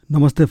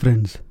Namaste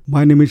Friends.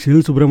 My name is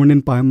Shinil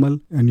Subramanian Payamal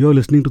and you're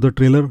listening to the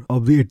trailer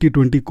of the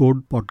 80-20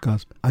 Code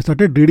podcast. I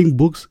started reading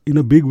books in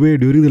a big way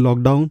during the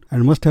lockdown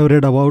and must have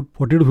read about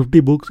 40 to 50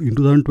 books in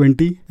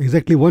 2020,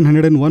 exactly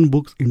 101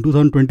 books in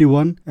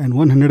 2021 and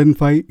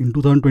 105 in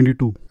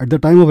 2022. At the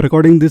time of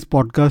recording this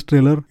podcast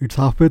trailer, it's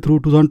halfway through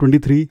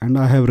 2023 and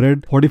I have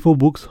read 44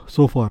 books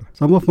so far.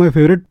 Some of my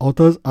favorite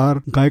authors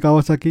are Guy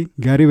Kawasaki,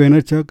 Gary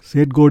Vaynerchuk,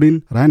 Seth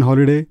Godin, Ryan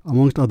Holiday,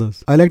 amongst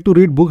others. I like to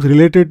read books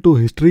related to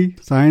history,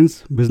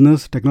 science,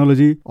 business,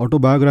 technology,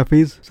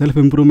 autobiographies,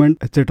 self-improvement,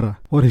 etc.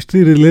 For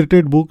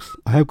history-related books,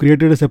 I have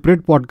created a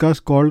separate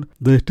podcast called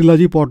the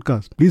Historylogy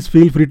Podcast. Please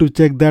feel free to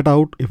check that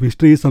out if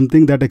history is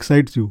something that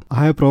excites you.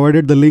 I have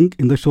provided the link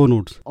in the show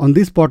notes. On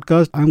this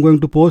podcast, I am going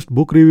to post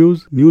book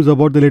reviews, news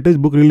about the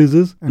latest book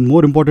releases, and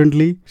more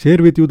importantly, share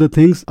with you the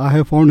things I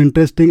have found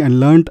interesting and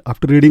learned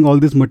after reading all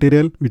this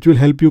material, which will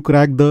help you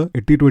crack the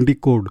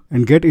 80-20 code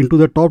and get into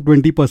the top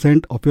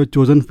 20% of your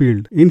chosen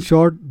field. In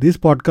short, this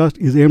podcast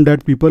is aimed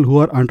at people who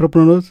are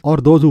entrepreneurs or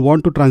those who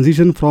want to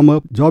transition from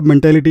a job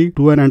mentality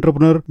to an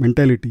entrepreneur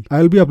mentality.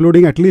 I will be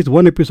uploading at least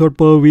one episode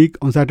per week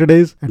on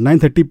Saturdays at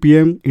 9:30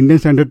 p.m. Indian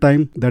Standard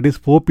Time, that is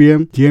 4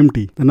 p.m.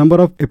 GMT. The number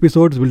of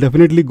episodes will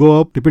definitely go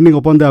up depending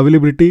upon the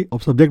availability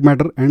of subject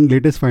matter and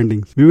latest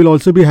findings. We will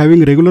also be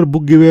having regular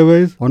book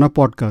giveaways on our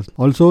podcast.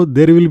 Also,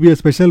 there will be a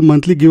special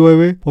monthly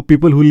giveaway for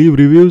people who leave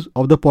reviews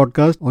of the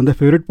podcast on their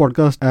favorite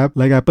podcast app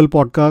like Apple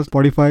Podcast,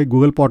 Spotify,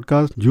 Google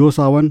Podcast,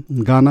 JioSaavn,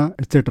 Gaana,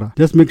 etc.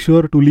 Just make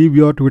sure to leave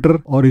your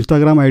Twitter or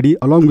Instagram ID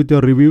along with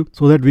your review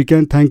so that we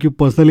can thank you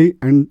personally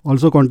and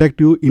also contact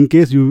you in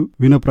case you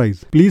win a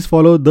prize. Please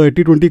follow the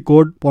 80-20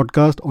 Code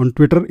podcast on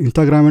Twitter,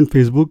 Instagram and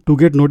Facebook to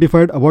get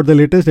notified about the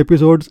latest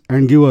episodes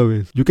and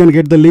giveaways. You can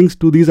get the links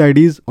to these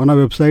IDs on our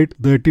website,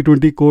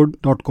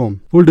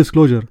 the8020code.com. Full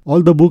disclosure,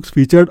 all the books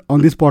featured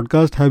on this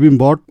podcast have been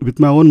bought with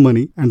my own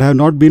money and have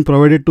not been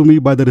provided to me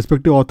by the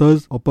respective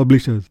authors or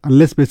publishers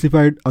unless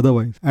specified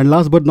otherwise. And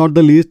last but not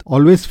the least,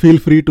 always feel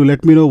free to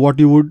let me know what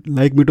you would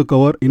like me to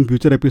cover in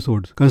future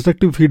episodes.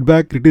 Constructive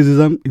feedback,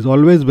 criticism is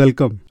always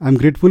welcome. I am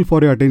grateful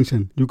for your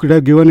attention. You could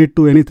have given it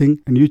to anything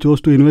and you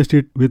chose to invest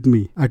it with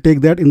me. I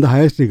take that in the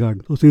highest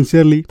regard. So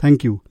sincerely,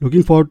 thank you.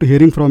 Looking forward to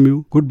hearing from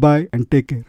you. Goodbye and take care.